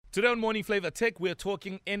Today on Morning Flavor Tech, we're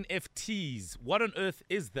talking NFTs. What on earth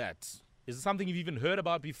is that? Is it something you've even heard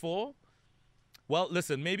about before? Well,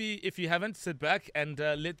 listen, maybe if you haven't, sit back and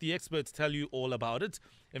let the experts tell you all about it.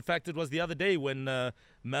 In fact, it was the other day when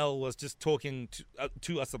Mel was just talking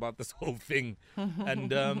to us about this whole thing.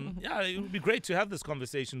 And yeah, it would be great to have this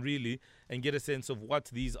conversation, really, and get a sense of what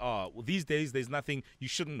these are. Well, these days, there's nothing you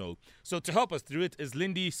shouldn't know. So to help us through it is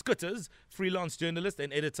Lindsey Schutters, freelance journalist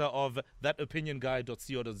and editor of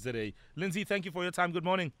thatopinionguy.co.za. Lindsey, thank you for your time. Good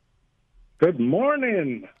morning. Good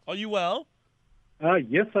morning. Are you well?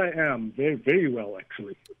 Yes, I am. Very, very well,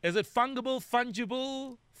 actually. Is it fungible,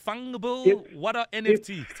 fungible? What are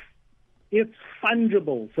NFTs? It's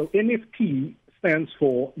fungible. So NFT stands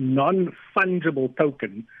for non-fungible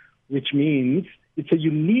token, which means it's a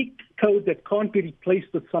unique code that can't be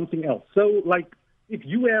replaced with something else. So, like, if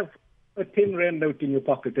you have a 10 Rand note in your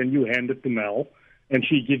pocket and you hand it to Mel, and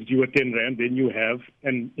she gives you a 10 Rand, then you have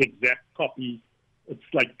an exact copy. It's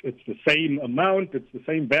the same amount, it's the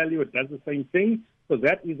same value, it does the same thing. So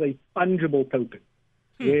that is a fungible token.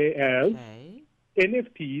 Whereas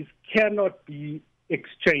NFTs cannot be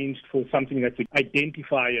exchanged for something that's an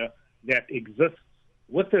identifier that exists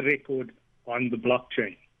with a record on the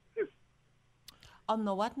blockchain. On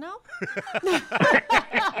the what now?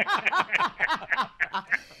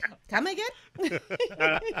 Come again?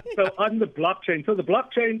 So on the blockchain. So the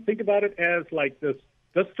blockchain, think about it as like this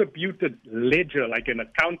distributed ledger, like an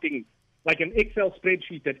accounting, like an Excel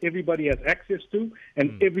spreadsheet that everybody has access to,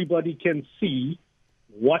 and everybody can see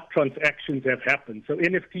what transactions have happened. So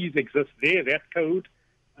NFTs exist there, that code.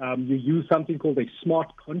 You use something called a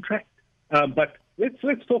smart contract. But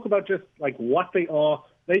let's talk about just like what they are.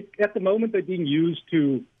 At the moment, they're being used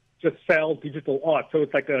to just sell digital art. So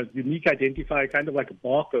it's like a unique identifier, kind of like a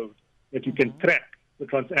barcode that you can track the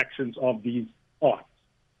transactions of these arts.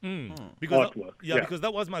 Because artwork. Because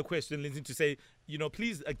that was my question, Lindsey, to say,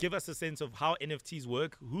 please give us a sense of how NFTs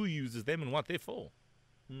work, who uses them, and what they're for.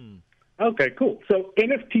 Okay, cool. So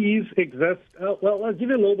NFTs exist. Well, I'll give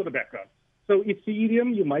you a little bit of background. So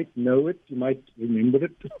Ethereum, you might know it, you might remember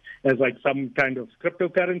it as like some kind of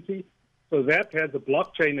cryptocurrency. So that has a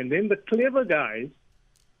blockchain, and then the clever guys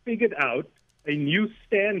figured out a new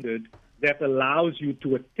standard that allows you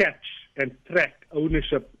to attach and track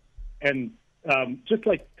ownership and just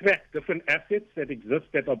like track different assets that exist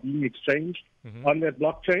that are being exchanged on that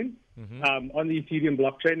blockchain, on the Ethereum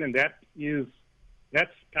blockchain, and that's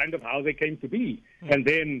kind of how they came to be. And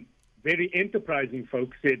then very enterprising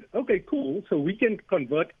folks said, okay, cool, so we can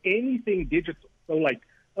convert anything digital. So like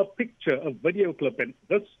a picture, a video clip, and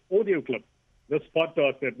this audio clip, this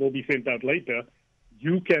podcast that will be sent out later,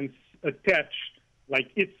 you can attach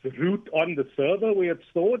like its root on the server where it's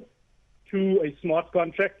stored to a smart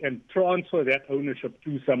contract and transfer that ownership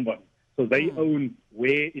to someone. So they own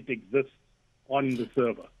where it exists on the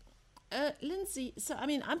server. Lindsey, so I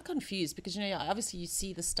mean, I'm confused because, obviously you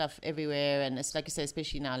see this stuff everywhere, and it's like you say,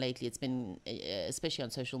 especially now lately, it's been, especially on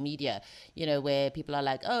social media, where people are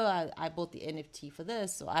like, oh, I bought the NFT for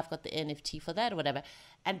this, or I've got the NFT for that, or whatever.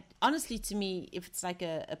 And honestly, to me, if it's like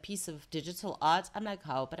a piece of digital art, I'm like,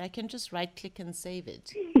 how? But I can just right click and save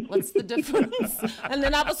it. What's the difference? And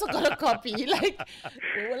then I've also got a copy. I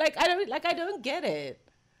don't get it.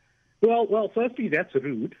 Well, firstly, that's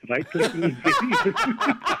rude, right? Clicking is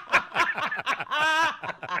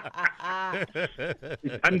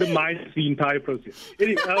it undermines the entire process.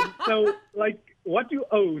 Anyway, so, what you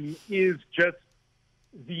own is just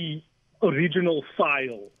the original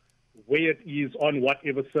file where it is on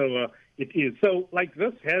whatever server it is. So,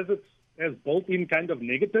 this has built-in kind of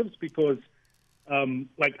negatives because,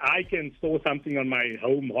 I can store something on my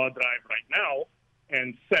home hard drive right now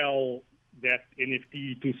and sell that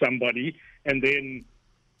NFT to somebody, and then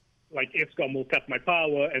Eskom will cut my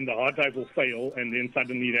power and the hard drive will fail, and then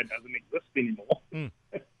suddenly that doesn't exist anymore.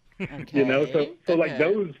 Okay. So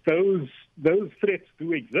those threats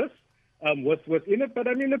do exist within it, but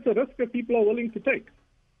I mean it's a risk that people are willing to take.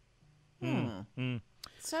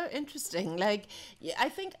 So interesting. I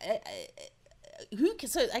think who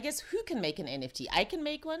can make an NFT? I can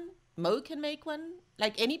make one. Mo can make one.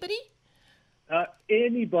 Anybody.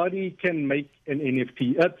 Anybody can make an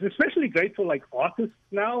NFT. It's especially great for artists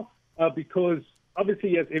now because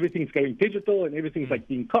obviously as everything's going digital and everything's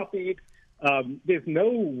being copied, there's no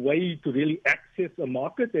way to really access a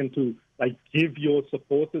market and to give your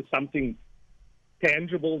supporters something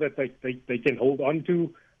tangible that they can hold on to.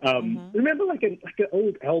 Remember an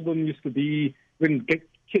old album used to be when kids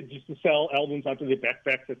used to sell albums out of their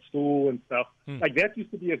backpacks at school and stuff. That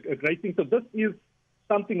used to be a great thing. So this is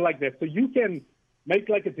something like that. So you can make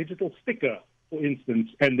a digital sticker for instance,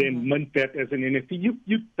 and then mint that as an NFT.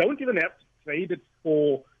 You don't even have to trade it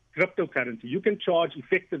for cryptocurrency. You can charge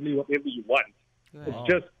effectively whatever you want. Right. It's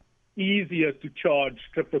just easier to charge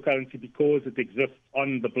cryptocurrency because it exists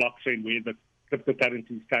on the blockchain where the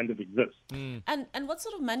cryptocurrencies kind of exist. And what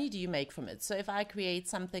sort of money do you make from it? So if I create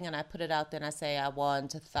something and I put it out there and I say I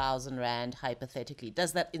want 1,000 Rand hypothetically,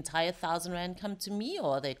 does that entire 1,000 Rand come to me,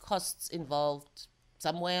 or are there costs involved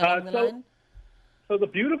somewhere along the line? So the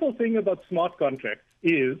beautiful thing about smart contracts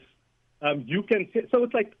is you can, so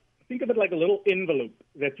it's like, think of it like a little envelope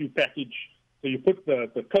that you package. So you put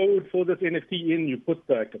the code for this NFT in, you put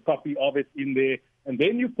a copy of it in there, and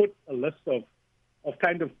then you put a list of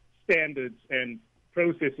kind of standards and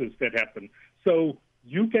processes that happen. So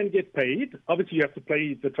you can get paid. Obviously, you have to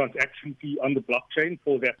pay the transaction fee on the blockchain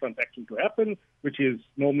for that transaction to happen, which is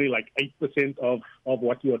normally like 8% of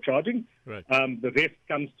what you are charging. Right. The rest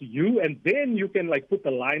comes to you, and then you can like put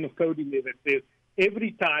a line of code in there that says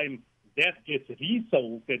every time that gets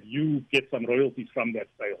resold, that you get some royalties from that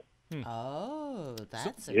sale. Oh,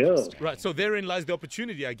 that's yeah. interesting. Right, so therein lies the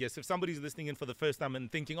opportunity, I guess. If somebody's listening in for the first time and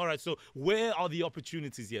thinking, all right, so where are the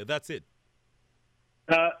opportunities here? That's it.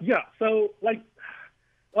 Yeah, so like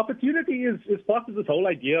opportunity is part of this whole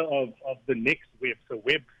idea of the next web, so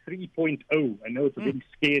Web 3.0. I know it's a very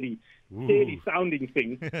scary sounding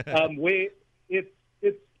thing, where it's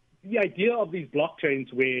the idea of these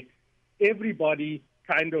blockchains where everybody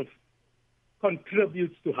kind of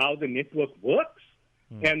contributes to how the network works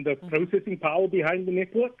and the processing power behind the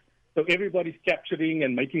network. So everybody's capturing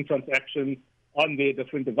and making transactions on their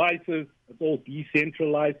different devices. It's all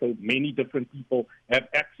decentralized, so many different people have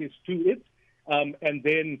access to it. And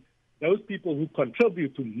then those people who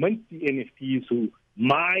contribute to mint the NFTs, who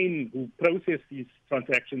process these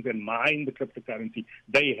transactions and mine the cryptocurrency,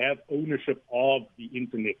 they have ownership of the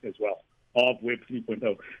internet as well, of Web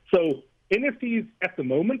 3.0. So NFTs at the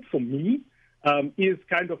moment, for me, is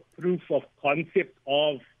kind of proof of concept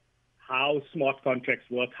of how smart contracts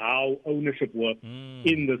work, how ownership works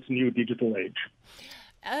in this new digital age.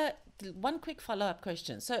 One quick follow-up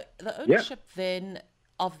question. So the ownership then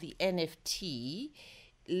of the NFT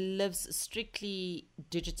lives strictly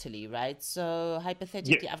digitally, right? So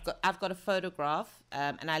hypothetically, I've got a photograph,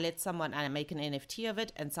 and I make an NFT of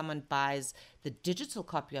it, and someone buys the digital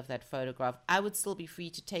copy of that photograph. I would still be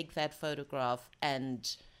free to take that photograph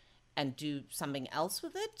and do something else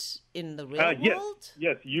with it in the real world?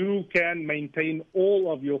 Yes, you can maintain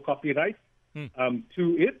all of your copyright to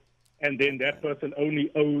it, and then that person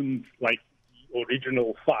only owns like the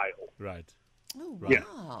original file. Right. Oh, wow. Yeah.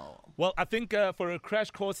 Well, I think for a crash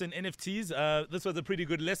course in NFTs, this was a pretty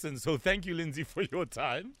good lesson. So thank you, Lindsey, for your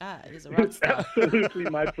time. It is a rock star. Absolutely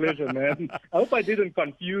my pleasure, man. I hope I didn't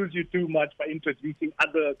confuse you too much by introducing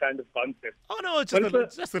other kind of concepts. Oh, no,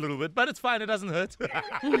 just a little bit, but it's fine. It doesn't hurt.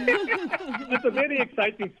 It's a very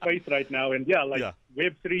exciting space right now. And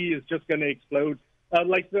Web3 is just going to explode.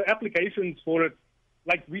 Like the applications for it,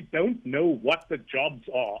 like we don't know what the jobs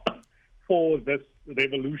are for this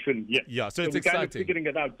revolution yet. Yeah, so it's we're exciting. Kind of figuring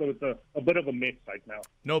it out, so it's a bit of a mess right now.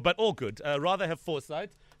 No, but all good. Rather have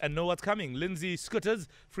foresight and know what's coming. Lindsey Schutters,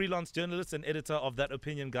 freelance journalist and editor of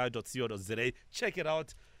thatopinionguy.co.za. Check it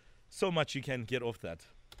out. So much you can get off that.